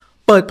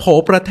เปิด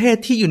โผประเ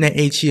ทศที่อยู่ในเ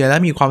อเชียและ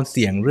มีความ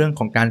เสี่ยงเรื่อง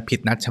ของการผิ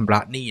ดนัดชำ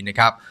ระหนี้นะ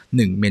ครับ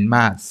1เมียนม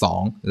า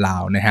2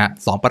ลาวนะฮะ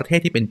2ประเ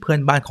ทศที่เป็นเพื่อ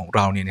นบ้านของ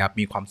เราเนี่ยนะครับ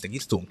มีความเสี่ยง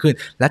ที่สูงขึ้น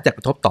และจะก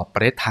ระทบต่อป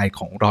ระเทศไทย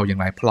ของเราอย่า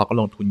งไรเพราะเร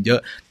าก็ลงทุนเย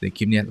อะเดี๋ยว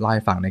คลิปนี้เล่าใ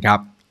ห้ฟังนะครั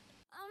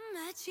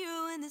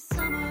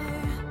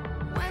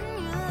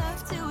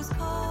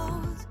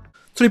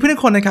บสวัสดีเพื่อนทุก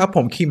คนนะครับผม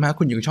คิมฮ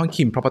ะคุณอยู่กับช่อ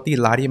งคิม Property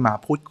Live ที่ม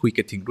าพูดคุ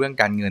ยกันถึงเรื่อ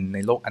งการเงิน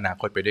ในโลกอนา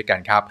คตไปด้วยกั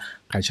นครั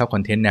บใครชอบค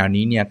อนเทนต์แนว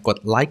นี้เนี่ย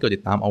กดไลค์กดติ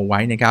ดตามเอาไ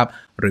ว้นะครับ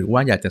หรือว่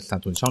าอยากจะส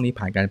นับสนุนช่องนี้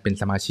ผ่านการเป็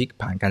นสมาชิ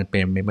กผ่านการ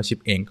เป็น Membership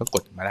เองก็ก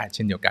ดมาได้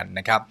เช่นเดียวกัน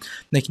นะครับ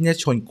ในคลิป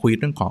นี้ชวนคุ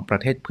ยเรื่องของปร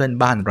ะเทศเพื่อน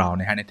บ้านเร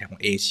านะฮะในแถบขอ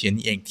งเอเชี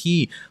ยนี่เองที่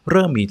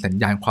เริ่มมีสัญ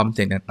ญาณความเ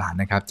สี่ยงต่างๆ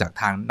นะครับจา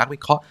กทางนั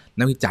กวิเคราะห์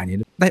นักวิจัยเนี่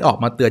ยได้ออ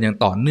กมาเตือนอย่า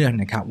งต่อเนื่อง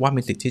นะครับว่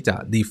ามีสิทธิ์ที่จะ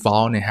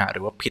default นะฮะ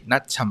หรือว่าผิดนั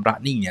ดชำร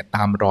ะหนี้เนี่ย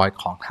ตามรอย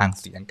ของทาง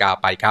ศรีลังกา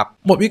ไปครับ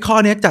บทวิเครา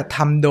ะห์นี้จัดท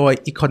ำโดย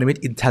Economic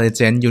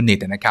Intelligence Unit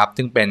นะครับ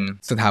ซึ่งเป็น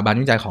สถาบัน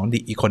วิจัยของ The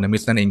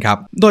Economist นั่นเองครั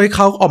บโดยเข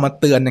าออกมา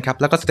เตือนนะครั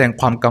บแล้วก็แสด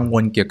งความกัง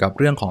วลเกี่ยวกั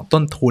บเรื่องของ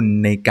ต้นทุน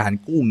ในกา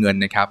รกู้เงิน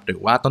นะครับหรือ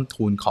ว่าต้น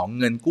ทุนของ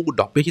เงิน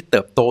กู้ดอกเบี้ยที่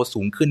เติบโต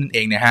สูงขึ้นนั่นเ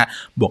องนะฮะ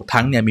บว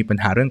กทั้งเนี่ยมีปั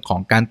ญหาเรื่องข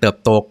องการเติ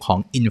บโตข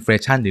องอินเฟล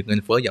ชันหรือเ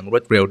งินเฟ้ออย่างรว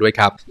ดเร็วด้ว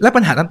ยครับและ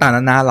ปัญหาต่างๆ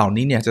นานาเหล่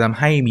านี้เนี่ยจะท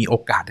ำให้มีโอ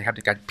กาสนะครั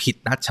บในการผิ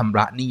ดนัดชำ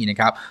ระหนี้นะ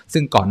ครับ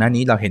ซึ่งก่อนหน้า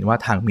นี้เราเห็นว่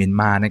าทางเมีย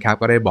นมานะครั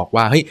บก็ได้บอ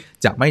กว่าเฮ้ย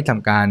จะไม่ท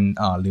ำการ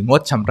หรือ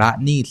งดชำระ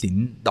หนี้สิ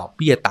นดอก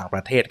เบี้ยต่า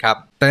งประเทศค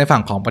รับแต่ใน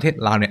ฝั่งของประเท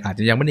ศลาวเนี่ยอาจ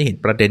จะยังไม่ได้เห็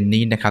นประเด็น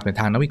นี้นะครับแต่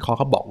ทางนักวิเคราะห์เ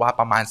ขาบอกว่า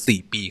ประมาณ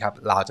4ปีครับ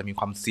ลาวจ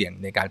ะมีความเสี่ย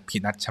งในการผิ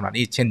ดนัดชำระ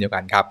หนี้เช่นเดีย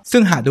วกันครับ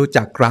ซึ่งหากดูจ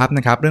ากกราฟ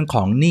นะครับเรื่อง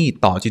ของห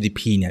นี้ต่อ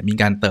GDP เนี่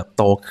ยมีการเติบ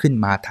โตขึ้น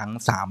มาทั้ง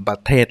3ปร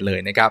ะเทศเล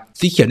ยนะครั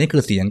บสีเขียว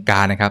นี่คือศรีลัง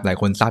กานะครับหลาย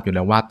คนทราบอยู่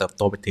แล้วว่าเติบโ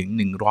ตไปถึง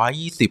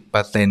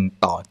 120%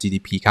 ต่อ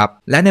GDP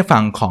ครับและใ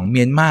นฝั่งของ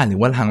เมียนมาหรื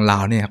อว่าทางล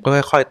าวเนี่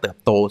ยก็ค่อยๆ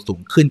เติบโตสู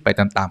งขึ้นไ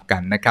ปตาม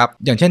ๆกันนะครับ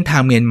อย่างเช่นท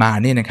างเมียนม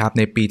าเนี่ยนะครับ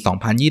ในปี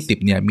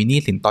 2020 เนี่ยมีห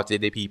นี้สินต่อ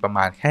GDP ประม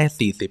าณ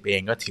แค่40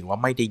เองก็ถือว่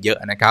าไม่ได้เยอ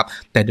ะนะครั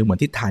บแต่ดูเหมือน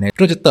ทิศทางเนี่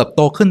ยก็จะเติบโ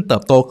ตขึ้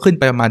นไ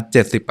ปประมาณ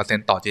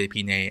 70% ต่อ GDP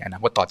ในอน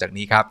าคตต่อจา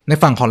กนี้ครับใน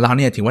ฝั่งของเรา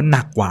เนี่ยถือว่าห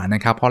นักกว่าน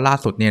ะครับเพราะล่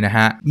าสุดเนี่ยนะฮ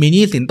ะมีห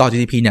นี้สินต่อ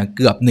GDP เนี่ยเ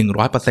กือบ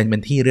 100%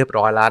 เป็นที่เรียบ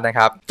ร้อยแล้วนะ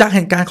ครับจากเ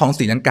หตุการณ์ของศ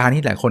รีลังก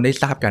าที่หลายคน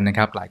ได้ทราบกันนะ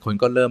ครับหลายคน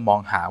ก็เริ่มม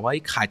องหาว่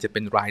าใครจะ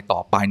เป็นรา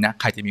ยต่อไปนะ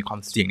ใครจะมีควา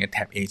มเสี่ยงในแ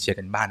ถบเอเชีย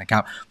กันบ้างนะค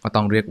รั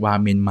บก็ต้องเรียกว่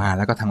าเมียนมา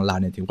แล้วก็ทางลาว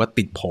เนี่ยถือว่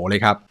าติดโผเล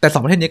ยครับแต่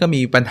2ประเทศ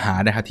นี้ก็มีปัญ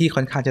หานะครับ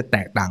ที่ค่อนข้างจะแ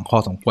ตกต่าง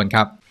พอสมคว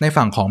รครับใ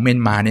นฝั่งของเมีย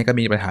นมาเนี่ยก็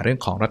มีปัญหาเรื่อ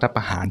งของรัฐป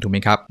ระหารถูกไห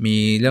มครั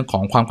บมีเรื่องข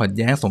องความขัดแ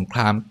ย้งสงค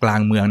รามก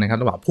ลางเมืองนะครับ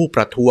ระหว่างผู้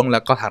ประท้วงแล้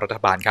วก็ทางรั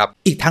ฐบาลครับ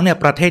อีกทั้งเนี่ย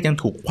ประเทศยั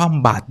งถูก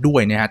คว่ำบาตรด้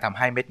วยนะฮะทำ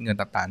ให้เม็ดเงิ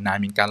นต่างๆนา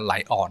มีการไ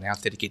หลออกนะครั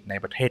บเศรษฐกิจใ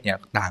นประเทศเนี่ย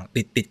ต่าง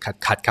ติ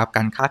ดขัดครับ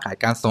การค้าขา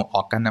ยการส่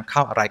งออกการนำเข้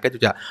าอะไ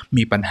รก็จ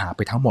ะมีปัญหา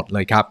ไปทั้งหมดเ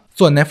ลยครับ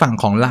ส่วนในฝั่ง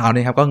ของลาว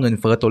นะครับก็เงิน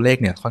เฟ้อตัวเ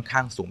ลขเนี่ยค่อ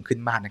นข้างสูงขึ้น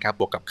มากนะครั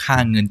บบวกกั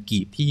บค่าเงิน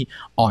กีบที่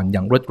อ่อน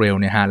อย่างรวดเร็ว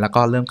นะฮะแล้ว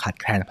ก็เริ่มขาด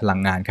แคลนพลัง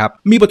งานครั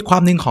บมีบทค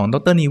วามหนึ่งของด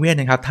ร.นิเว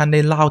ศนะครับท่านไ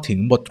ด้เล่าถึ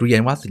งบทเรี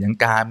ยนว่าศรีลั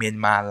งกาเมียน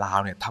มาลา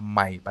วเนี่ยทำ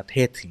ไมประเ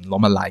ทศถึ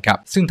งล้มละลายครั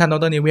บซึ่งท่านด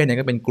ร.นิเวศเนี่ย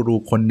ก็เป็นกูรู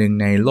คนหนึ่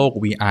งในโ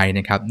ลก VI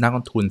นะครับนักล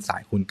งทุน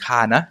สายคุณค่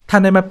าน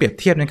ะท่านได้มาเปรียบ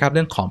เทียบนะครับเ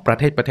รื่องของปร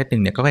ะเทศหนึ่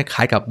งเนี่ยก็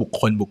คล้ายๆกับบุค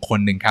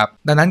คลหนึ่งครั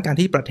บดังนั้นกา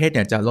รที่ประเทศ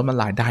เนี่ยจะล้มละ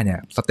ลายได้เนี่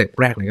ยสเต็ป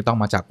แรกเลยก็ต้อง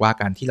มาจากว่า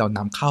การที่เราน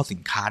ำเข้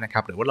าสินค้านะค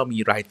รับหรือว่าเร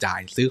ามีรายจ่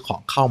ายซื้อ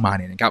ของเข้ามาเ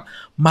นี่ยนะครับ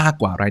มา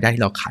กกว่าราย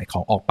ได้ที่เราขาย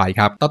ของออกไป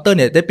ครับดร.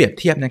เนี่ยได้เปรียบ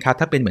เทียบนะครั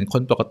บถ้าเป็นเหมือน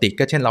คนปกติ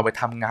ก็เช่นเราไ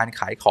ปทำงาน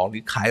ขายของ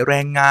หรือขายแ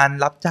รงงา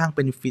นรับจ้าง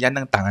เป็นฟรีแลนซ์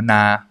ต่างๆน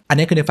านาอัน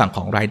นี้คือในฝั่ง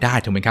ของราย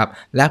ได้ถูกไหมครั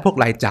บและพว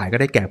กรายจ่ายก็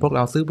ได้แก่พวกเ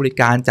ราซื้อ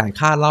บริการจ่าย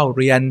ค่าเล่าเ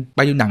รียน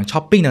ไปดูหนังช้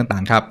อปปิ้งต่าง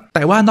ๆครับแ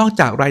ต่ว่านอก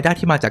จากราย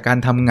ได้ที่มาจากก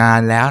ารทำ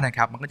งานแล้วนะค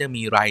รับมันก็จะ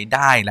มีรายไ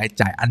ด้รา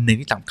ยจ่ายอันนึ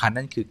งที่สำคั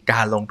ญนั่นคือ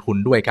การล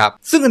งทุนด้วยครับ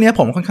ซึ่งอันนี้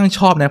ผมค่อนข้าง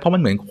ชอบนะเพราะ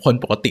มันเหมือนค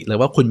นปกติเลย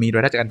ว่าคุณมี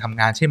รายได้จากการทำ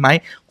งานใช่ไห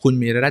มคุณ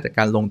มีรายได้จา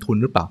กการลงทุ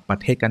นหรือเปล่าปร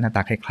ะเทศกันหน้าต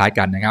าคล้าย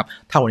ๆกันนะครับ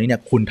ถ้าวันนี้เนี่ย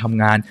คุณท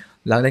ำงาน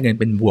แล้วได้เงิ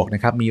นเป็นบวก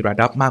นะครับมีรา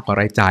ยรับมากกว่าร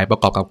ายจ่ายปร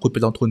ะกอบกับคุณ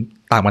ไปลงทุ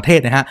นต่างประเท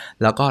ศนะฮ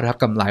ะแล้วก็รับ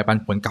กำไรปั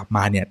นผลกลับม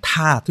าเนี่ย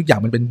ถ้าทุกอย่า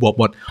งมันเป็นบว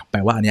กหมดแป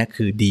ลว่าอันนี้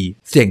คื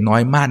อดีเสี่ยงน้อ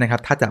ยมากนะครับ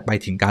ถ้าจะไ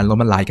ปถึงการล้ม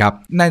ละลายครั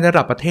บในร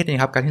ะดับประเทศ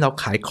นะครับการที่เร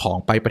าขายขอ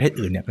งไปประเท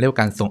ศอื่นเนี่ยเรียกว่า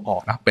การส่ง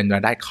ออกนะเป็นราย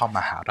ได้เข้าม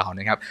าหาเรา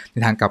นะครับ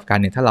ในทางกลั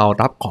บกันเนี่ยถ้าเร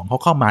ารับขอ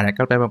งเข้ามาเนี่ย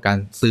ก็แปลว่ากา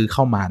รซื้อเข้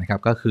ามานะค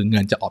รับก็คือ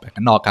เงินจะออกไ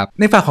ปข้างนอกครับ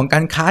ในฝั่งของก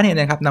ารค้าเนี่ย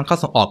นะครับนำเข้า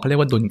ส่งออกเขาเรียก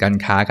ว่าดุลกา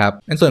รค้า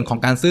ครับในส่วนขอ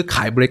งการซื้อ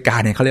ขายบริกา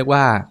รเนี่ยเขาเรียกว่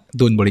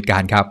าดุลบริก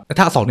ารครับแล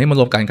ะถ้า2นี้มาร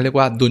วมกันเขาเรีย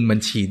กว่าดุ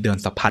ลบัญชีเดิน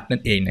สะพัดนั่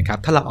นเองนะครับ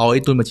ถ้าเราเอาไอ้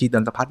ดุลบัญชี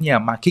เดินสะพัดเนี่ย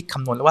มาคิดค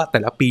ำนวณแล้วว่าแต่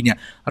ละปีเนี่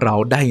ยเ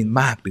รา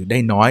ได้มากหรือ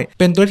ได้น้อ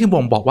ยเป็นตัว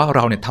ที่บ่งบอกว่า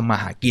เราเนี่ยทำมา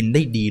หากินไ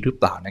ด้ดีหรือ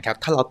เปล่านะครั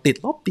บถ้าเร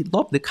าติด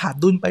ลบหรือขา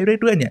ดดุลไป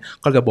เรื่อยๆเนี่ย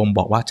ก็จะบ่งบ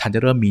อกว่าฉันจะ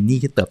เริ่มมีห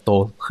นี้ที่เติบ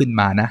โตขึ้น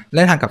มานะ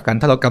และทางกลับกั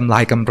นถ้าเรากำไ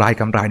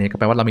รเนี่ยก็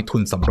แปลว่าเร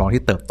ามีทุนสำรองที่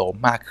เติบโต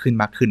มา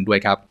กขึ้นด้ว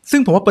ยครับซึ่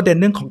งผมว่าประเด็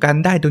นเรื่องของกา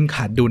รได้ดุลข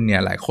าดดุลเ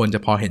นี่ยหลายคนจะ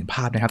พอเห็น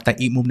ภาพนะครับแต่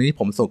อีกมุมนึงที่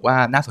ผมรู้สึกว่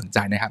าน่าสน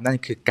ใจนะครับนั่น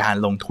คือก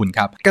ารลงทุ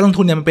นครับการลง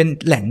ทุนเนี่ยมันเป็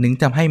นแหล่งนึ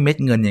งทำให้เม็ด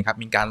เงินเนี่ยครั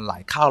บมีการไห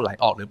ลเข้าไหล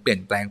ออกหรือเปลี่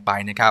ยนแปลง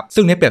ไปนะครับ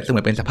ซึ่งนี่เปรียบเสมือ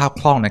นเป็นสภา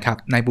พคล่องนะครับ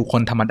ในบุคค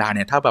คธรรมดาเ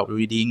นี่ยถ้าแบบ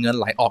ดีๆเงิ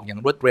นไหลออกอย่าง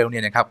รวดเร็วเ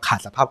นี่ยนะครับขา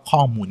ดสภาพคล่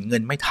องหมุน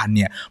เงินไม่ทัน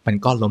เนี่ยมัน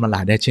ก็ล้มละล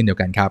ายได้เช่นเดียว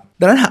กันครั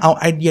บดังนั้นหากเอา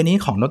ไอเดีย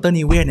นี้ของดร.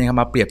นิเวศน์นะครั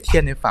บมาเปรียบเที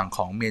ยบในฝั่ง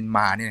ของเมียน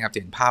มาเนี่ยนะครับจ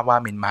ะเห็นภาพว่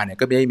าเมียนมาเนี่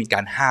ยก็ไม่ได้มีก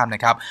ารห้ามนะ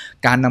ครับ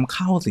การนำเ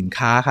ข้าสิน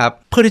ค้าครั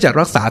บเพื่อที่จ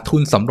ะรักษาทุ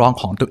นสำรอง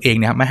ของตัวเอ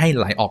งนะครับไม่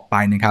ให้ไหลออ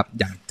กไปนะครั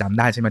บอย่างจำ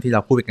ได้ใช่ไหมที่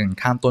เราพูดไปกั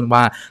นข้างต้นว่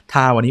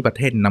าถ้าวันนี้ประเ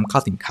ทศนำ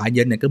เข้าสินค้าเย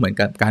อะเนี่ยก็เหมือ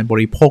นกับการบ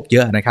ริโภคเ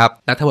ยอะนะครั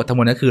บและทั้งหม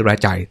ดนั้นคือรา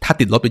ยจ่ายถ้า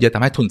ติดลบไปเยอะท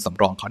ำให้ทุนส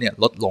ำรองเขาเนี่ย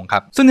ลดลง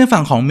ครับซึ่งใน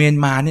ฝั่งของเมียน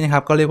มาเนี่ยนะค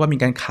รับก็เรียกว่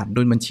ามีการขา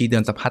ดดุลบัญชีเ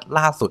ดินสะพัด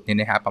ล่าสุดเนี่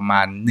ยนะครับประมา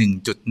ณ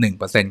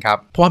 1.1% ครับ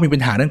เพราะว่ามีปั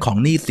ญหาเรื่องข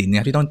องหนี้สินเ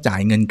นี่ยที่ต้อ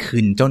งจ่ายเงิ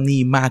นคืนเจ้า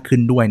หนี้มากขึ้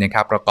นด้วยนะค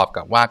รับประกอ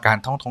บกับว่าก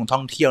ารท่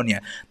องเที่ยวเนี่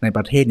ยในป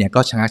ระเทศเนี่ย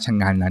ก็ชะงักช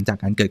ะงันหลังจา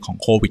กการเกิดขอ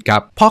งโควิด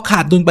ครับพอขา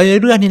ดดุลไป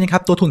เรื่อยๆนี่นะ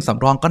ครับตัวทุนสำ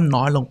รอ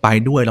งก็น้อยลงไ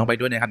ปด้ว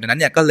ยนะครับดังนั้น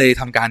เนี่ยก็เลย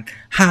ทำกา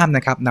รห้ามน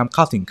ะครับนำเข้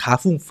าสินค้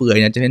าฟุ่มเฟือย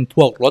เนี่ยจะเป็นพ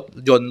วก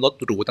รถยนต์รถ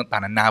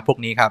หรูต่างๆนานาพว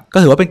กนี้ครับ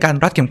ก็ถือว่าเป็นกา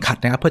รรัดเข็มขั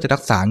ดนะครับเพื่อจะ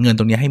รักษาเงิ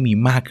นตรงนี้ให้มี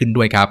มากขึ้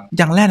นด้วยครับอ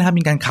ย่างแรกนะครั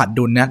บมีการขา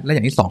ดดุลนะและอย่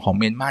างที่2ขอ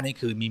งเมียนมา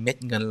นี่คือมี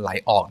เม็ดเงินไห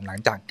ลออก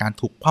หลังจากการ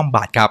ถูกคว่ำบ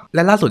าตรครับแ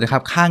ละล่าสุดนะ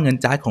ครับค่าเงิ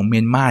นจ่ายของเมีย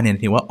นมาเนี่ย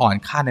ถือว่าอ่อน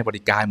ค่าในบริ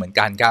การเหมือ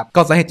นกันครับ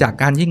ก็สาเหตุจา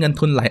กการที่เงิ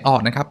นทุนไหลอ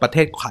อกนะครับประเ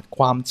ทศขา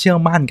ดความเชื่อ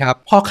มั่นครับ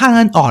พอค่าเ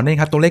งินอ่อนเนี่ย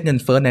ครับตัวเลขเงิน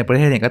เฟ้อในประเ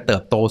ทศเนี่ยก็เติ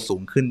บโ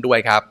ตสูงขึ้นด้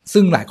วยครับ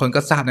ซึ่งหลายคน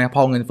ก็ทราบนะครับ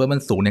พอเงินเฟ้อมั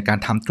นสูงในกา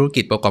รทำธุร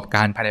กิจประกอบก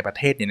ารภายในประ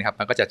เทศเนี่ยนะครับ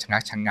มันก็จะช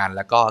ะงักชะงันแ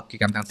ล้วก็กิจ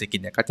กรรมทางเศรษฐกิ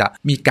จเนี่ยก็จะ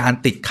มีกา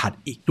รติดขั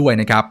ดอีกด้วย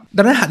นะครับ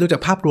ดังนั้นหากดู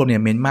จากภาพรวมเนี่ย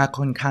เมียนม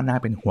าค่อนข้างน่า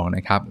เป็นห่วง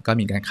นะครับก็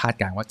มีการคาด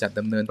การณ์ว่าจะ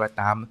ดำเนินไป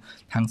ตา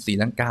มทาง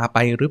ศรีลังกา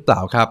ไปหรือเปล่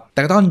าครับแ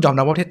ต่ก็ต้องยอ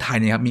มรับว่าประเทศไทย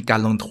เนี่ยครับมีก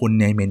ารลงทุ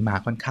นในเมียนมา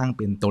ค่อนข้าง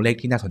เป็นตัวเลข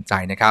ที่น่าสน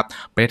ใจนะครับ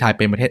ประเทศไทยเ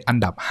ป็นประเทศอัน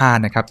ดับ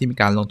5นะครับ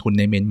ที่มีการลงทุ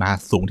นในเมียนมา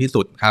สูงที่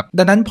สุดครั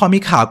บดังนั้นพอมี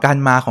ข่าวกา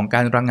รมาของ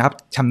การระงับ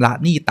ชำ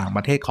ระหนี้ต่าง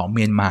ประเทศของเ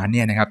มียนมาเนี่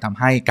ยนะครับท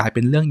ำให้กลาย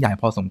เป็นเรื่องใหญ่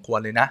พอสมคว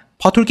รเลยนะ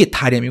เพราะธุรกิจไ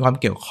ทยเนี่ยมีควา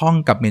มเกี่ย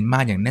วข้องกับเมียนม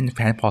าอย่างแน่น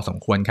แฟ้นพอสม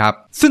ควรครั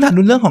บซึ่งถ้า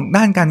ดูเรื่องขอ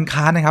งด้านการ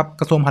ค้านะครั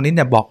บกระทรวงพาณิชย์เ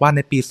นี่ยบอกว่า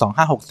ในปี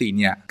2564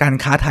เนี่ยการ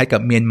ค้าไทย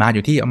กับเมียนมา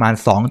อยู่ที่ประมาณ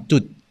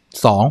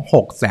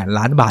2.26 แส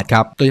นล้านบาท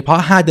ครับโดยเฉพาะ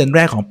5เดือนแ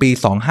รกของปี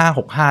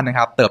2565นะ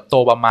ครับเติบ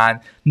โตประมาณ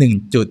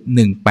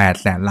 1.18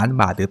 แสนล้า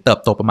นบาทหรือ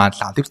เติบโตประมาณ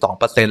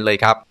 32% เล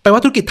ยครับแปลว่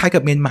าธุรกิจไทย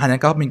กับเมียนมาเนี่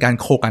ยก็มีการ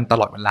โคกันต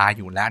ลอดเวลาอ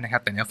ยู่แล้วนะค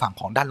รับแต่ในฝั่ง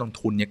ของด้านล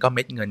งทุนเนี่ยก็เ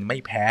ม็ดเงินไ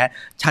ม่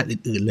แพ้ช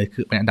าติอื่นๆเล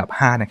ยคือเป็นอันดับ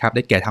5นะครับ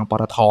ได้แก่ทางป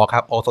ตท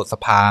ครับโอสถ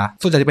สภ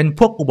าส่วนใหญ่จะเป็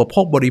นพวกอุปโ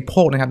ภคบริโ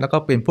ภคนะครับแล้วก็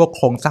เป็นพวกโ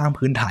ครงสร้าง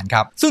พื้นฐานค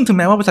รับซึ่งถึง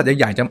แม้ว่าบริษัท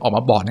ใหญ่ๆจะออก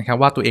มาบอกนะครั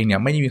บว่าตัวเองเนี่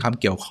ยไม่ได้มีควา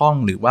มเกี่ยวข้อ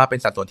งหรือว่าเป็น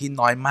สัดส่วนที่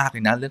น้อยมากเ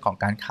ลยนะเรื่องขอ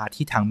งการค้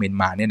าที่ทางเมียน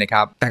มาเนี่ยนะค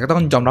รับแต่ก็ต้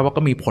องยอมรับว่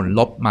าก็มีผลล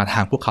บมาท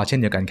างพวกเขาเช่น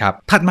เดียวกันครับ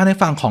ถัดมาใ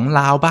นฝั่งของ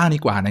ลาวบ้า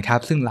งดีกว่านะครั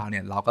บซึ่งลาวเนี่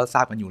ยเราก็ทร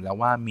าบกันอยู่แล้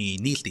วว่ามี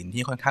หนี้สิ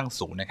นที่ค่อนข้าง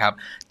สูงนะครั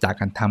บจาก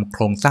การทำโ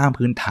ครงสร้าง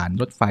พื้นฐา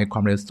นรถไฟค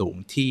วามเร็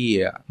วสูง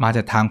ที่มาจ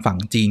ากทางฝั่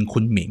งจีนคุ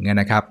ณหมิ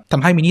งนะครับท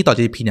ำให้มีหนี้ต่อ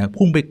GDP เนี่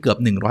ยพุ่งไปเกือบ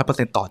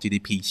 100% ต่อ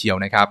GDP เชีย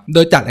วนะครับโ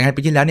ดยจากรายงา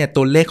นปีที่แล้วเนี่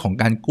ยตัวเลขของ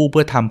การกู้เพื่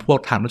อทำพ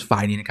วกทางรถไ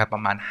ฟนี่นะครับ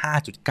ประมาณ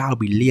 5.9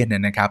 บิลเลียน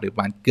นะครับหรือ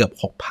ประมาณเกือบ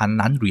 6,000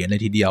 ล้านเหรียญเล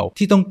ยทีเดียว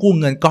ที่ต้องกู้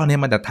เงินก้อน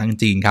นี้มาจากทา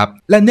งจีนครับ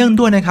และเนื่อ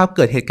งด้วยนะครับเ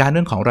กิดเหตุการณ์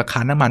เรื่องของราค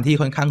าน้ำมันที่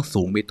ค่อนข้าง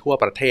สูงไปทั่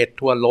วประเท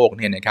ศทั่วโลก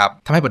เนี่ยนะครั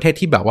บทำให้ประเทศ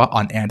ที่แบบว่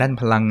าอ่อนแอด้า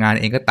นพลังงาน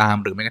เองก็ต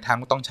ามหรือแม้กระทั่ง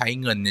ต้อง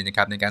ใช้เงินเนี่ยนะ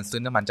ครับในการซื้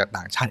อน้ำมันจากต่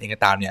างชาติเอ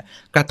งก็ตามเนี่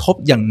ยกระ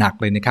ทบอย่างห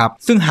นักเลยนะครับ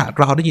ซึ่งหา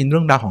กเราได้ยินเรื่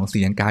องราวของ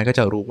ศรีลังกาก็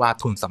จะรู้ว่า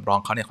ทุนสำร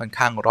องเขาเนี่ยค่อน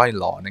ข้างร่อย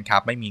หรอนะค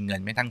รับไม่มี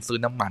เงินไม่ทั้งซื้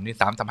อน้ำมันด้ว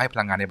ยซ้ำทำให้พ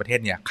ลังงานในประเ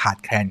ทศเนี่ยข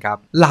าดแคลนครับ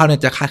เราเนี่ย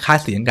จะคล้า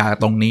ยๆศรีลังกา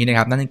ตรงนี้นะ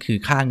ครับนั่นคื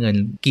อค่า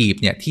เงินกี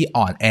บเนี่ย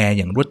ที่อ่อนแออ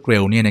ย่างรวดเร็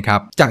วเนี่ยนะ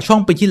ครับจากช่ว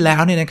งปีที่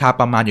แล้วเนี่ยนะครั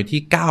บประมาณอยู่ที่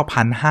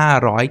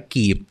 9,500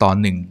 กีบต่อ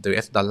1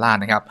 US ดอลล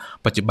าร์นะครั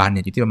บปัจจุบันเ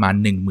นี่ยอยู่ที่ประมาณ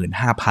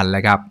 15,000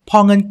 แล้วครับ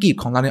พอเงินกี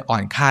บของเราเนี่ยอ่อน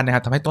ค่านะค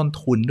รับทำให้ต้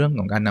นทุนเรื่อง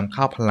ของการนำ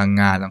เข้าพลัง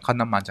งานนำเข้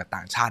าน้ำมันจากต่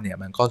างชาติเนี่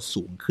ยมันก็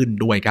สูงขึ้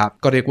นด้วยครั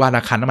บก็เรียกว่าร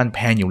าคาน้ำมันแ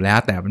พงอยู่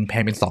แล้วแต่มันแพ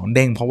งเป็น2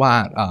เด้งเพรา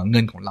ะว่า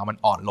เงินของเรามั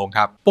นอ่อนล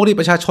งครับป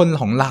กติประชาชน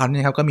ของเราเนี่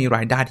ยครับก็มีร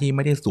ายได้ที่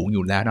ไม่ได้สูงอ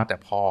ยู่แล้วนะแต่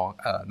พอ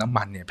น้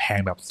ำมันเนี่ยแ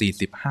พงแบบ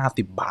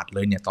 40-50 บาทเ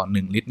ลยเนี่ยต่อ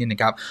1ลิตรเนี่ยน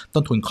ะครั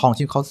บต้นทุนครอ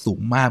งชีพเข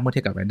าสูงมากเมื่อ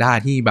เทียบกับรายไ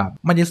ด้ที่แบบ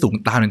ไม่ได้สู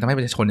งตามเนี่ยทำให้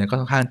ประชาชนเนี่ยก็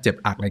ค่อนข้าง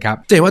เจ็บอักเลยครับ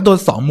เจว่าโดน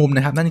2มุมน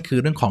ะครับนั่นคือ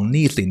เรื่องของห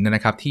นี้สิน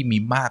นะครับ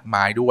ที่มีมาก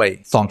มายด้วย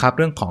2ครับ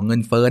เรื่องของเ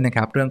งินเฟ้อน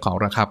ะครับเรื่องของ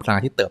ราคาพลัง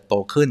งานที่เติบ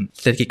โตขึ้น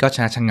เศรษฐกิจก็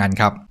ชะงั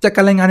นครับจาก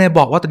การรายงานเนี่ย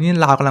บอกว่าตอนนี้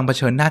ลาวกำลังเผ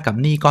ชิญหน้ากับ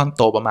หนี้ก้อน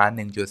โตประมาณ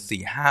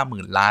 1.45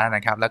 หมื่นล้านน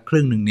ะครับและ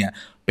ครึ่งนึงเนี่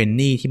ยเป็นห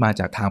นี้ที่มา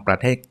จากทางปร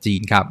ะเทศจี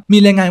นครั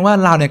บมีรายงานว่า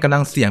ลาวเนี่ยกำ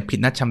ลังเสี่ยงผิด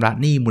นัดชำร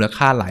ะหนี้มูล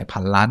ค่าหลา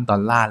ยพันล้านดอ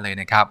ลลาร์เลย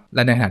นะครับ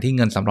และในขณะที่เ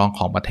งินสำรอง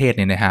ของประเทศเ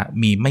นี่ยนะฮะ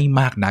มี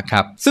ไม่มากนะ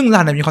ครับซึ่งลา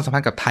วเนี่ยมีความสั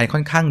มพันธ์กับไทยค่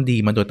อนข้างดี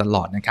มาโดยต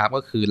ลอดนะครั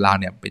บก็คือลา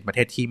วเนี่ยเป็นประเ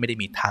ทศที่ไม่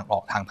ได้มีทางออ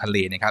กทางทะ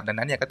เลนะครับดั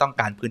งนั้นเนี่ยก็ต้อง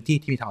การพื้นที่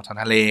ที่มีทางออกทาง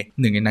ทะเล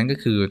หนึ่งในนั้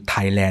นก็คือ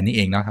ไทยแลนด์นี่เ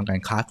องเนาะทำ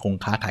การค้า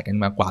ขายกัน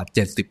มากว่า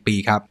70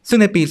ปีครับซึ่ง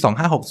ในปี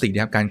2564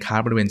นะครับกา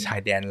รค้าบริเวณ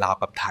ชายแดนลา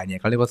วกับไทยเนี่ย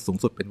เขาเรียกว่าสูง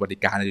สุดเป็นบริ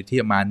การอยู่ที่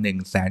ประมาณ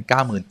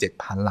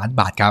 197,000 ล้าน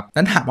บาทครั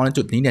บนั้นหากมองใ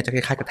นจุดนี้ นี้เนี่ยจะ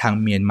คล้ายๆกับทาง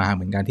เมียนมาเ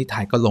หมือนกันที่ไ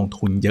ทยก็ลง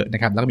ทุนเยอะน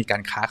ะครับแล้วก็มีก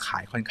ารค้าข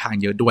ายค่อนข้าง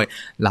เยอะด้วย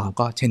ลา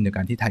วก็เช่นเดียว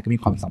กันที่ไท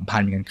ยก็มีความสัมพั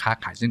นธ์มีการค้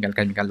าขายซึ่งกันและ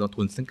กันมีการลง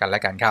ทุนซึ่งกันแล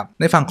ะกันครับ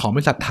ในฝั่งของบ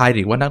ริษัทไทย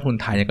หรือว่านักลงทุ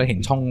นไทยเนี่ยก็เห็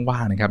นช่อ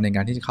งว่างนะครับในก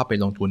ารที่จะเข้าไ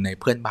ปลงทุนใน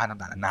เพื่อนบ้าน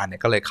ต่างๆนานาเนี่ย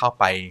ก็เลยเข้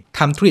าไปท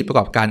ำธุรกิจประ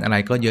กอบการอะ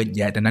ไรก็เยอะ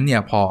แยะดังนั้นเนี่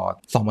ยพอ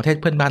2ประเ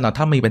ทศเพื่อนบ้านเร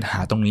าถ้ามีปัญห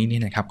าตรงนี้นี่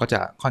นะครับก็จะ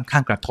ค่อนข้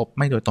างกระทบไ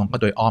ม่โดยตรงก็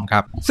โดยอ้อมค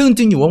รับซึ่งจ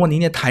ริงอยู่ว่าวันนี้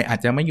เนี่ยไทยอา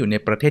จจะไม่อยู่ใน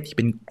ประเทศที่เ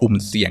ป็นกลุ่ม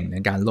เสี่ยง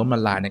ในการล้มละ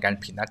ลายในการ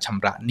ผิดนัด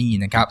ชำระหนี้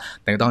นะครับ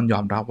แต่ต้องย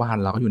อมรับว่า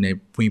เราก็อยู่ใ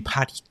นภูมิภ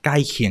าคที่ใ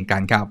กล้เคียง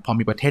กันครับพ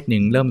อมีประเทศห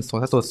นึ่งเริ่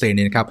มโซเซเ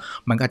นี่ยนะครับ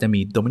มันก็จ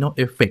ะมีโดมิโนเ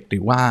อฟเฟกต์ห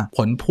รือว่า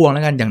ผลพวงแล้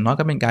วกันอย่างน้อ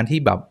ยก็เป็นการ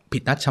ที่แบบผิ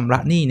ดนัดชำ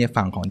ระหนี้ใน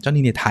ฝั่งของเจ้าห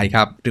นี้ในไทย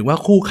ครับหรือว่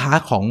าคู่ค้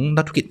าของ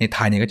นักธุรกิจในไ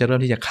ทยเนี่ยก็จะเ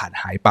ริ่มที่จะขาด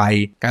หายไ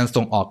ปการ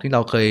ส่งออกที่เ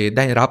ราเค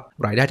ยได้รั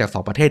บรายได้จาก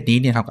2ประเทศ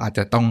นี้เนี่ยครับอาจจ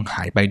ะต้องห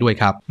ายไปด้วย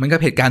ครับมั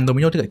นก็เหตุการณ์โด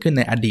มิโนที่เกิดขึ้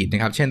นในอดีตน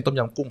ะครับเช่นต้ม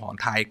ยำกุ้งขอ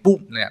งไทยปุ๊บ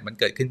เนี่ยมัน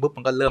เกิดขึ้นปุ๊บ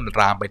มันก็เริ่ม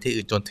ลามไปที่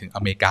อื่นจนถึงอ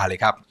เมริกาเล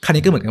ยครับครา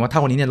วนี้ก็เหมือนกันว่าถ้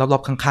าวันนี้เนี่ยรอ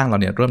บๆข้างๆเรา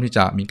เนี่ยเริ่มที่จ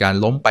ะมีการ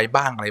ล้มไ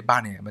ปบ้างอะไ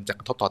รบ้างเนี่ยมันจะก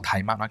ระทบต่อไ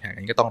ทยมากน้อยแค่ไห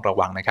นก็ต้องร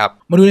ะวังนะครับ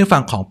มาดูใน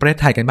ฝั่งของประเท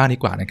ศไทยกันบ้า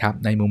งดีกว่านะครั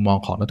บในมุมมอ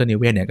งของดร.นิ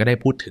เวศน์เนี่ยก็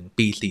ได้พูดถึ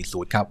งปี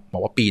 40 ครับบอ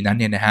กว่าปีนั้น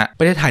เนี่ยนะฮ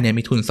ะประเทศไทยเนี่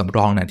ยมีทุนสำ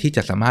รองเนี่ยที่จ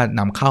ะสามาร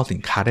ถนำเข้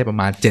าสินค้าได้ปร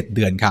ะมาณ7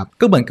 เดือนครั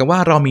บก็เหมือนกับว่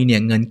าเรามีเนี่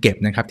ยเงินเก็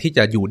บนะครับที่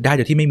จะอยู่ได้โ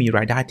ดยที่ไม่มี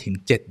รายได้ถึง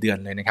7 เดือ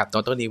นเลยนะครับ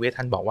ดร.นิเว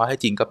ศน์ท่านบอกว่าให้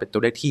จริงก็เป็นตั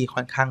วเลข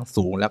ที่ค่อนข้า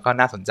งสูงแล้วก็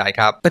น่าสนใ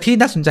จครับแต่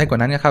ที่น่าสนใจกว่า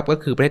นั้นนะครับก็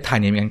คือประเทศไทย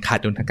เนี่ยมีการขา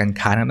ดดุลทางการ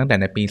ค้าตั้งแต่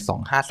ในปี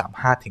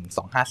 2535 ถึง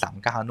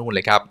 2539 นู่นเล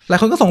ยครับหลา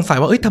ยคนก็สงสัย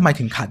ว่าทำไ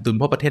มถึงขาดดุล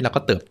เพราะประเทศเราก็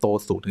เติบโต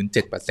สูงถึง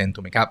 7% ถู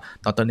กไหมครับ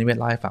ดร.นิเว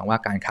ศน์เล่าให้ฟังว่า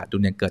การขาดดุ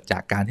ลเนี่ยเกิด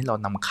จากการที่เรา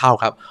นำเข้า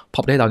ครับเพรา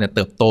ะประเทศเราเนี่ยเ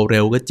ติบโตเร็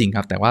วก็จริงค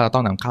รับแต่ว่าเราต้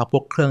องนำเข้าพว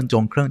กเครื่อง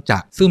จั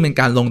กรซึ่งเป็น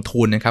การล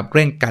งทุนนะครับ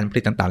เร่งการผลิ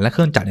ตต่างๆและเ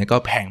ครื่องจักรเนี่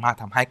ยก็แพงมา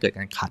กทำให้เกิด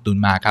การขาดดุ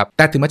ลมาครับแ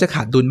ต่ถึงแม้จะ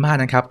ขาดดุลมา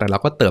กนะครับแต่เร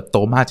าก็เติบโ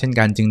ตมากเช่น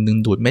กันจึงดึ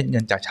งดูดเม็ด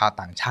เงินจากชาว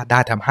ต่างชาติ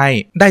ได้ทำใ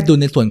ห้ได้ดุล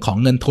ในส่วนขอ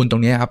งเงินทุนตร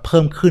งนี้ครับ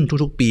เพิ่มขึ้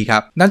นทุกๆปีค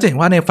รับนั่นจะเห็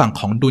นว่าในฝั่ง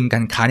ของดุล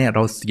การค้าเนี่ยเ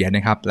ราเสีย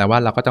นะครับแต่ว่า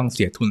เราก็ต้องเ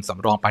สียทุน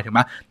สำรองไปถูกไห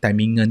มแต่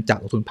มีเงินจา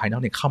กลงทุนภายน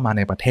อกเนี่ยเข้าม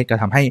าในประเท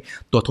ศก็ทำให้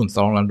ตัวทุน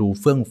สำรองเราดู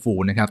เฟื่องฟู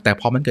นะครับ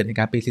แต่พอมันเกิดเหตุ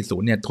การณ์ปี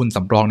 40 เนี่ยทุน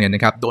สำรองเนี่ย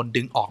นะครับโด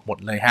นดึงออกห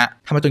มดเลยฮ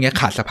ะทำให้ตรงนี้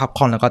ขาดสภาพค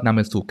ล่องแล้วก็นำ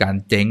ไปสู่ก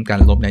ารเจ๊งกา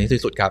รล้มใน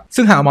ที่สุดครับ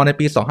ซึ่งหากมองใน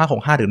ปี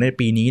 2565 หรือใน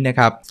ปีนี้น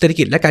ะครับเศรษฐ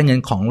กิจและการเ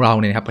งินของเร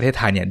าเนี่ยครับประเทศ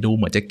ไทยเนี่ยดู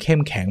เหมือนจะ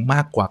เข้มแข็ง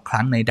มากกว่าค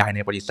รั้งใด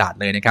ในประวัติศาส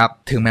ตร์เลยนะครับ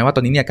ถึงแม้ว่าต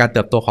อนนี้เนี่ยการเ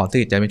ติบโตของเศรษ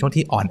ฐกิจจะเป็นช่วง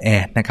ที่อ่อนแ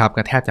อนะครั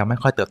บก็แทบจะ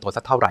ไม่ค่อยเติบโ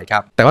ตสักเท่าไหร่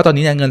ครับแต่ว่าตอ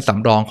นนี้เนี่ยเงินส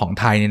ำรองขอ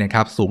งไทยเนี่ยนะค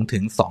รับสูงถึ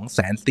ง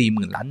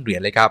 240,000 ล้านเหรี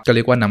ยญเลยครับก็เ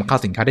รียกว่านำเข้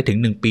าสินค้าได้ถึ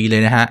ง1ปีเล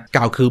ยนะฮะก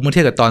ล่าวคือเมื่อ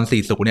เทียบกับตอน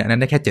 40 เนี่ยนั้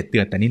นได้แค่7 เดือ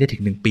นแต่นี่ได้ถึ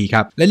ง1ปี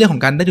ครับและเรื่องของ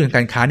การได้ดุลก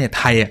ารค้าเนี่ย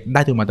ไทยไ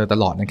ด้ดุลมาโดย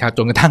ตลอดนะครับ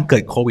จนกระทั่งเกิ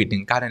ดโควิด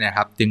 -19 เนี่ยนะค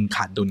รับจึง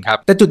ขาดดุล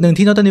ครับแต่จุดหนึ่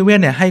งที่ดร.นิเว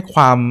ศน์เนี่ยให้ค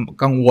วา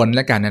มกังวล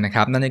และกันนะ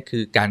ครับนั่นก็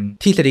คือการ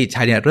ที่เศรษฐกิจไ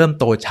ทยเนี่ยเริ่ม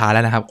โตช้าแล้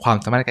วนะครับควา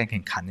มสามารถในการ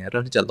แข่งขันเนี่ยเริ่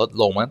มที่จะลด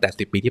ลงมาตั้งแต่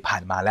10 ปี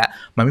ที่ผ่านมาแล้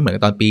วมันไม่เหมือ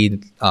นกับตอนปี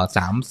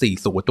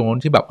3-4 ตรงนั้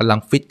นที่แบบก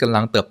ำลังฟิตก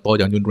ำลังเติบโต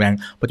อย่างรุนแร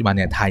งปัจจุบันเ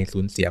นี่ยไท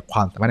ยสูญเสียคว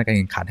ามสามารถในการแ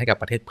ข่งขันให้กับ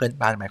ประเทศเพื่อน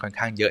บ้านไปค่อน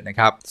ข้างเยอะนะ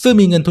ครับซึ่ง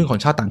มีเงินทุนของ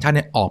ชาวต่างชาติเ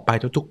นี่ยออกไ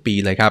ปทุก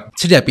ๆปีเลยครับ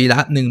เฉลี่ยปี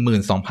ละ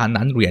 12,000 ล้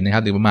านเหรียญนะ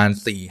ครับหรือประมาณ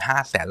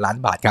 4-5 แสนล้า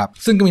นบาทครับ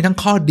ซึ่งก็มีทั้ง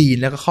ข้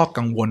อดีและก็ข้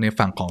อกังวลใน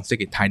ฝั่งของเศรษฐ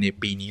กิจไทยใน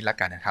ปีนี้ล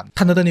ะกันนะครับท่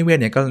านดร.นิเว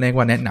ศน์เนี่ยก็เรีย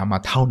กว่าแนะนำม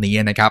าเท่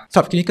านี้นะครับสำ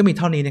หรับคลิปนี้ก็มีเ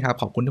ท่านี้นะครับ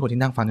ขอบคุณทุกคนที่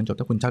นั่งฟังจนจ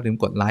บถ้าคุณชอบลื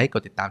มกดไลค์ก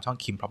ดติดตามช่อง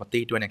Kim Property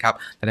ด้วยนะครับ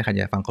และถ้าใค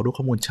รอยากฟัง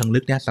ข้อมูลเชิงลึ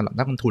กเนี่ยสำหรับ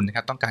นักลงทุนนะ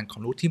ครับต้องการค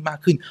วามรู้ที่ม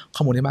ากขึ้นข้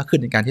อมูลที่มาก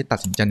ขึ้นในการที่ตั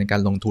ดสินใจใน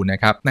การลงทุนนะ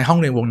ครับในห้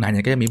องเรียนวงในเ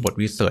นี่ยก็จะมีบท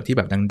รีเสิร์ชที่แ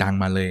บบดังๆ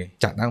มาเล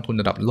ยจากนักลงทุน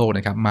ระดับโลก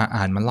นะครับมา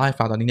อ่านมาเล่า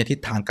ให้ฟังตอนนี้เนี่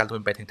ยทิศทางการลงทุ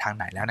นไปถึงทางไ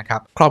หนแล้วนะครับ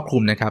ครอบ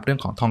คลุมนะครับเรื่อง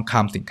ของทอง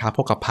คำสินค้า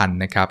โภคภัณฑ์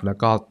นะครับแล้ว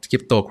ก็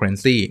คริปโตเคอเรน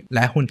ซีแล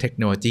ะหุ้นเทค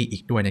โนโลยีอี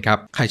กด้วยนะครั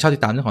บใครชอบติด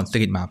ตามเรื่องของเศรษ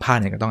ฐกิจมหาภาค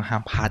เนี่ยก็ต้อ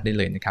งห้ามพลาดได้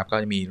เลยนะครั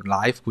บก็จะมีไ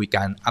ลฟ์คุย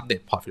กันอัปเด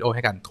ตพอร์ตโฟลิโอ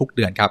ให้กันทุกเ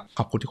ดือนครับ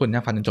ขอบคุณทุกค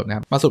นที่ฟังจนจบนะค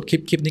รับมาสรุปค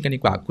ลิปนี้กั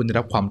นดีกว่าคุณ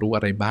ได้รับความรู้อ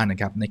ะไรบ้างน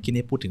ะครับในคลิ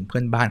ปนี้พูดถึงเพื่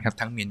อนบ้านครับ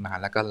ทั้งเมียนม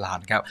าและก็ลา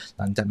วครั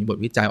บหลังจากมีบท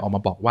วิจัยออกมา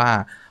บอ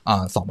กว่า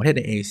2 ประเทศ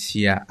ในเอ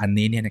เชียอั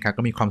นนี้เนี่ยนะครั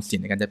บก็มีความเสี่ย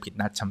งในการจะผิ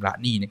ดนัดชำ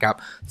ระหนี้นะครับ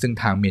ซึ่ง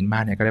ทางเมียน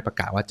มาเนี่ยก็ได้ปร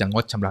ะกาศว่าจะง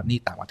ดชำระห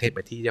นี้ต่างประเทศไ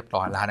ปที่เรีย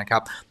บร้อยแล้วนะค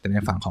รับแต่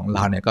ในฝั่งของล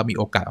าวเนี่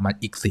ยก็มีโอกาสประมาณ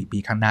อีก4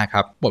 ปีข้างหน้า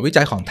ครับบทวิ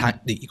จัยของทาง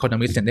The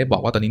Economist ได้บ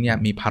อกว่าตอนนี้เนี่ย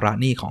มีภาระ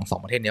หนี้ของ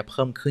2 ประเทศนี้เ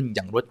พิ่มขึ้น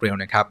อย่างรวดเร็ว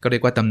นะครับก็เรีย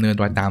กว่าดำเนิน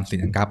รอยตาม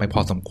ศรีลังกาไป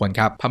พอสมคว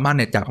รครับพม่าเ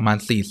นี่ยจากประมาณ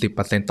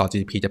 40% ต่อ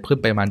GDP จะ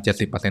ขึ้นไปประมาณ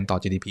 70% ต่อ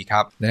GDP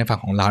ครับและในฝั่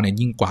งของลาวเนี่ย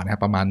ยิ่งกว่านะครับ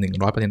ประมาณ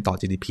 100% ต่อ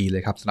GDP เล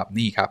ยครับสำหรับห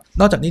นี้ครั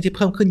บนอกจากนี้ที่เ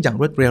พิ่มขึ้นอย่า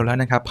งรวดเร็วแล้ว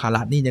นะครับภา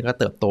ระหนี้เนี่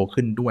ยก็เติบโ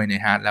ตขึ้นด้วยน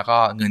ะฮะแล้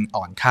วก็เงิ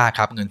นอ่อนค่า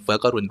ครับเงินเฟ้อ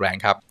ก็รุนแรง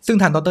ครับซึ่ง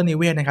ทางดร.นิ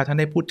เวศน์นะครับท่า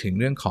นได้พูดถึง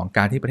เรื่องของก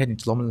ารที่ประเท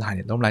ศจะล้มละลายเ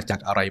นี่ยล้มละลายจา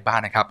กอะไ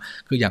รบ้างนะครั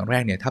บคืออย่างแ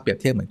รกเนี่ยถ้าเปรียบ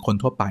เทียบเหมือนค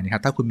นทั่วไปนะค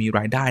รับถ้าคุณมีร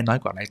ายได้น้อ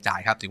ยกว่ารายจ่าย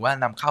ครับถือว่า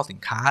นำเข้าสิ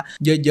นค้า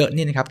เยอะๆเ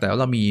นี่ยนะครับแต่ว่า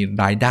เร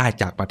ามีราย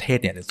ได้จากประเ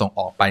ทศเนี่ยส่ง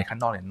ออกไปข้า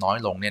งนอกเนี่ยน้อ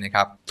ยลงเนี่ยนะ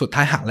ครับสุ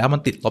ดท้ายหักแล้วมั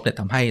นติดลบเนี่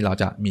ยทำให้เร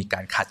าจะมีก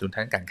ารขาดดุล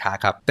ทางการค้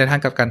าครับแต่ทา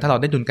งกลับกันถ้าเรา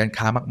ได้ดุลกา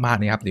รค้ามากๆ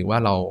นะครับหรือว่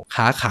าเรา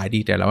ค้าขาย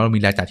ดีแต่เรามี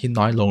รายจ่ายที่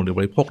น้อยลงหรือ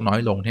บริโภคน้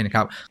อยลงเนี่ยนะค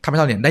รับทำให้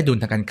เราเนี่ยได้ดุล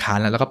ทางการค้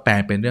าแล้วก็แปล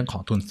งเป็นเรื่องข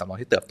องทุนสำรอง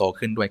ที่เติบโ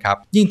ตขึ้นด้วยครั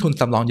บยิ่งทุน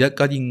สำรองเยอ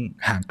ะก็ยิ่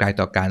งห่างไกล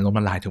ต่อการล้มล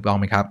ะลายถูกต้อ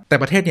งไหมครับ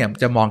แต่ประเทศเนี่ย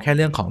จะมองแค่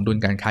เรื่องของดุล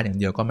การค้าอย่า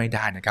งเดียวก็ไม่ไ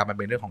ด้นะครับมันเ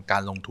ป็นเรื่องของ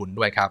การลงทุน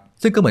ด้วยครับ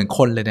ซึ่งก็เหมือน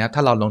คนเลยนะครั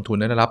บถ้าเราลงทุน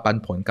ได้รับปั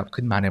นผลกลั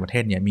บขึ้นมาในประเท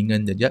ศเนี่ยมี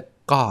เงินเยอะ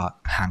ก็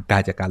ห่างไกล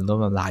จากการล้ม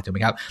ละลายถูกไหม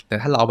ครับแต่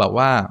ถ้าเราแบบ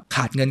ว่าข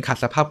าดเงินขาด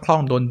สภาพคล่อ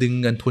งโดนดึง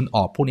เงินทุนอ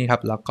อกพวกนี้ครั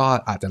บแล้วก็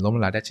อาจจะล้มล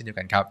ะลายได้เช่นเดียว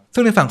กันครับ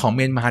ซึ่งในฝั่งของเ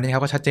มียนมาเนี่ยครั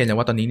บก็ชัดเจนเลย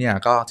ว่าตอนนี้เนี่ย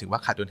ก็ถือว่า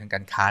ขาดดุลทางกา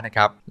รค้านะค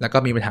รับแล้วก็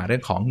มีปัญหาเรื่อ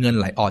งของเงิน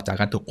ไหลออกจาก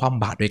การถูกคว่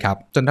ำบาตรด้วยครับ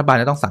จนรัฐบาล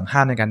ต้องสั่งห้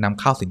ามในการนำ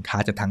เข้าสินค้า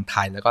จากทางไท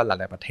ยแล้วก็หล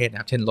ายๆประเทศนะ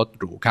ครับเช่นรถ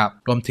หรูครับ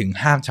รวมถึง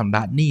ห้ามชำร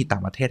ะหนี้ต่า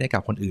งประเทศให้กั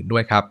บคนอื่นด้ว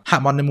ยครับหาก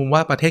มองในมุมว่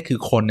าประเทศคือ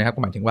คนนะครับ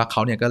ก็หมายถึงว่าเข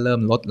าเนี่ยก็เริ่ม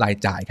ลดราย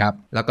จ่ายครับ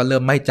แล้วก็เริ่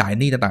มไม่จ่าย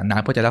หนี้ต่า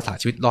งๆเพื่อจะรักษา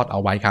ชีวิตรอดเอา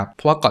ไว้ครับเ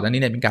พราะว่าก่อนหน้า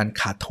นี้เนี่ยมีการ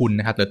ขาดทุน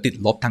นะครับหรือติด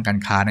ลบทางการ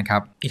ค้านะครั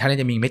บอีกทั้ง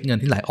จะมีเม็ดเงิน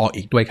ที่ไหลออก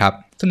อีกด้วยครับ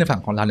ซึ่งในฝั่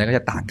งของเราเนี่ยก็จ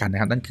ะต่างกันนะ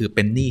ครับนั่นคือเ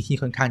ป็นหนี้ที่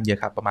ค่อนข้างเยอ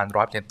ะครับประมาณ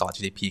 100% ต่อ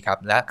GDP ครับ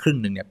และครึ่ง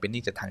นึงเนี่ยเป็นห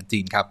นี้จากทางจี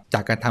นครับจา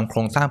กการทำโคร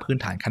งสร้างพื้น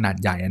ฐานขนาด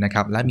ใหญ่นะค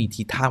รับและมี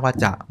ทีท่าว่า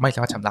จะไม่สา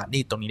มารถชำระห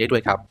นี้ตรงนี้ได้ด้ว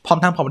ยครับพร้อม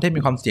ทั้งพอประเทศ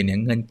มีความเสี่ยงเนี่ย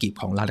เงินกีบ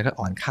ของเราก็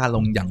อ่อนค่าล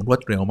งอย่างรว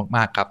ดเร็วม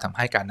ากๆครับทำใ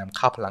ห้การนำเ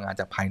ข้าพลังงาน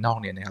จากภายนอก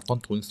เนี่ยนะครับต้น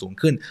ทุนสูง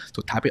ขึ้น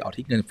สุดท้ายไปออก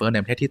ที่เงินเฟ้อใน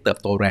ประเทศที่เติบ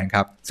โตแรงค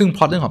รับซึ่งพ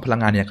อเรื่องของพลัง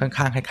งานเนี่ยค่อน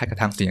ข้างคล้ายๆกับ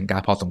ทางศรีลังกา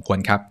พอสมควร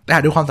ครับแต่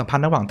ดูความสัมพัน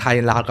ธ์ระหว่างไทย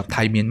ลาวกับไท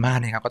ยเมียนมา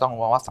เนี่ยครับก็ต้อง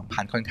ว่าสัม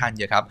พันธ์ค่อนข้างเ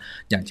ยอะครับ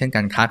อย่างเช่นก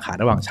ารค้าขาย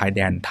ระหว่างชายแ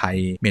ดนไทย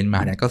เมียนมา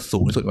เนี่ยก็สู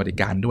งสุดบริ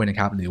การด้วยนะ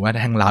ครับหรือว่า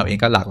ทางลาวเอง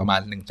ก็หลักประมา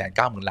ณ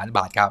 190,000 ล้านบ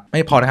าทครับไ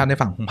ม่พอนะครับใน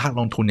ฝั่งของภาค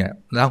ลงทุนเนี่ย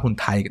แล้วทุน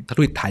ไทยธุร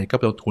กิจไทยก็ไ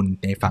ปลงทุน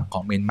ในฝั่งขอ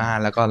งเมียนมา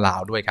แล้วก็ลา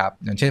วด้วยครับ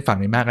อย่างเช่นฝั่ง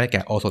เมียนมาก็ได้แ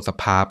ก่โอสถส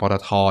ภาปต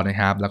ทนะ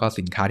ครับแล้วก็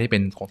สินค้าที่เป็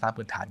นโครงสร้าง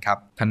พื้นฐานครับ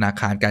ธนา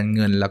คารการเ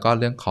งินแล้วก็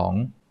เรื่องของ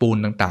ปูน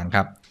ต่างๆค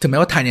รับถึงแม้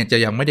ว่าไทยเนี่ยจะ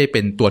ยังไม่ได้เป็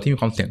นตัวที่มี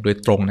ความเสี่ยงโดย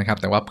ตรงนะครับ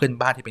แต่ว่าเพื่อน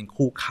บ้านที่เป็น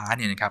คู่ค้าเ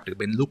นี่ยนะครับหรือ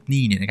เป็นลูกห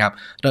นี้เนี่ยนะครับ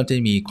เริ่มจะ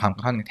มีความค่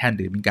อนข้างแท่นห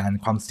รือมีการ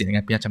ความเสี่ยงในก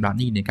ารพิจารณาชำระ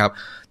หนี้นะครับ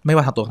ไม่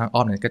ว่าทางตัวทางอ้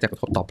อมเนี่ยก็จะกระ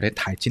ทบต่อประเทศ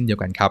ไทยเช่นเดียว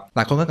กันครับหล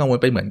ายคนก็กังวล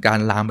ไปเหมือนการ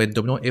ลามเป็นโด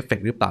มิโนเอฟเฟก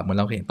ต์หรือเปล่าเหมือน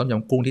เราเห็นต้มย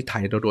ำกุ้งที่ไท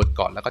ยโดน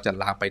ก่อนแล้วก็จะ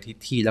ลามไป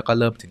ที่แล้วก็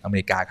เริ่มถึงอเม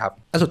ริกาครับ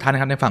และสุดท้ายน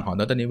ะครับในฝั่งของ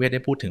ดร.นิเวศไ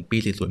ด้พูดถึงปี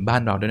 40 บ้า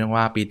นเราด้วยนะ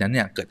ว่าปีนั้นเ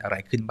นี่ยเกิดอะไร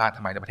ขึ้นบ้างท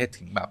ำไมประเทศ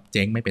ถึงแบบเ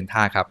จ๊งไม่เป็นท่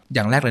าครับอ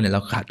ย่างแรกเลยเนี่ยเร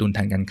าขาดดุลท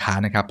างการค้า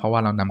นะครับเพราะว่า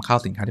เรานำเข้า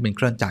สินค้าที่เป็นเ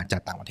ครื่องจักรจา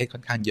กต่างประเทศค่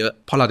อนข้างเยอะ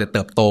พอเราจะเ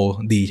ติบโต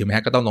ดีใช่ไหมฮ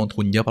ะก็ต้องลง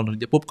ทุนเยอะพอลงทุ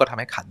นเยอะปุ๊บก็ทำ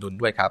ให้ขาดดุล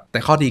ด้วยครับแต่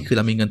ข้อดีคือเ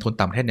รามีเงินทุน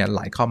ต่างประเทศเนี่ยไห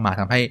ลเข้ามา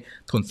ทำให้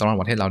ทุนสำรอง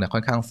ประเทศเราเนี่ยค่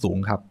อนข้างสูง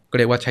ครับก็เ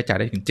รียกว่าใช้จ่าย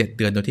ได้ถึง7 เ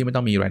ดือนโดยที่ไม่ต้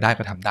องมีรายได้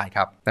ก็ทำได้ค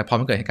รับแต่พอ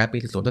มันเกิดเหตุการณ์ปี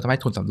 40 ก็ทำให้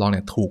ทุนสำรองเ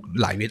นี่ยถูก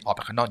ไหลเวียนออกไป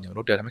ข้างนอกอย่างร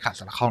วดเร็วทำให้ขาด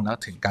สภาพคล่องแล้ว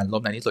ถึงการล้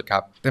มในที่สุดครั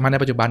บแต่มาใน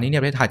ปัจจุบันนี้เนี่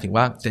ยประเทศไทยถือ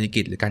ว่าเศรษฐ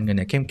กิจหรือการเงินเ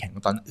นี่ยเข้มแข็ง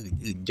ตอน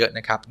อื่นๆเยอะน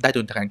ะครับได้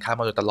ดุลทางการค้า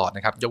มาโดยตลอดน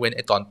ะครับยกเว้นไ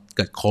อ้ตอนเ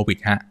กิดโควิด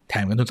ฮะแถ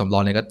มเงินทุนสำรอ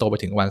งเนี่ยก็โตไป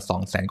ถึงวัน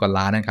 200,000 กว่า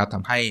ล้านนะครับท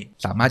ำให้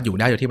สามารถอยู่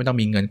ได้โดยที่ไม่ต้อง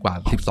มีเงินกว่า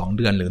12 เ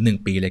ดือนหรือ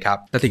1 ปีเลยครับ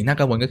แต่สิ่งน่า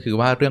กังวลก็คือ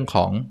ว่าเรื่องข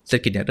องเศรษฐ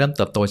กิจเนี่ยเริ่มเ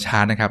ติบโตช้า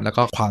นะครับแล้ว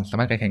ก็ความสา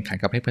มารถการแข่งขัน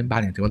กับประเทศเพื่อนบ้า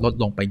นเนี่ยถือว่าลด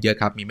ลงไปเยอะ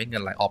ครับมีเม็ดเงิ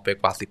นไหลออกไป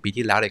กว่า10 ปี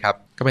ที่แล้วเลยครับ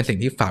ก็เป็นสิ่ง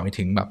ที่ฝากไป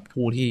ถึงแบบ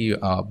ผู้ที่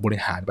บริ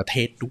หารประเท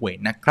ศด้วย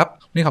นะครับ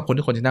นี่ขอบคุณ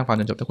ทุกคนที่นั่งฟัง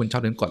จนจบถ้าคุณชอ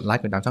บอย่าลืมกดไล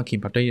ค์กดติดตามช่องคิม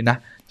พอดด้วยนะ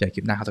เจอกันค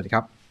ลิปหน้าครับสวัสดีค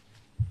รั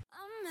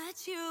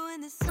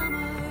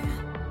บ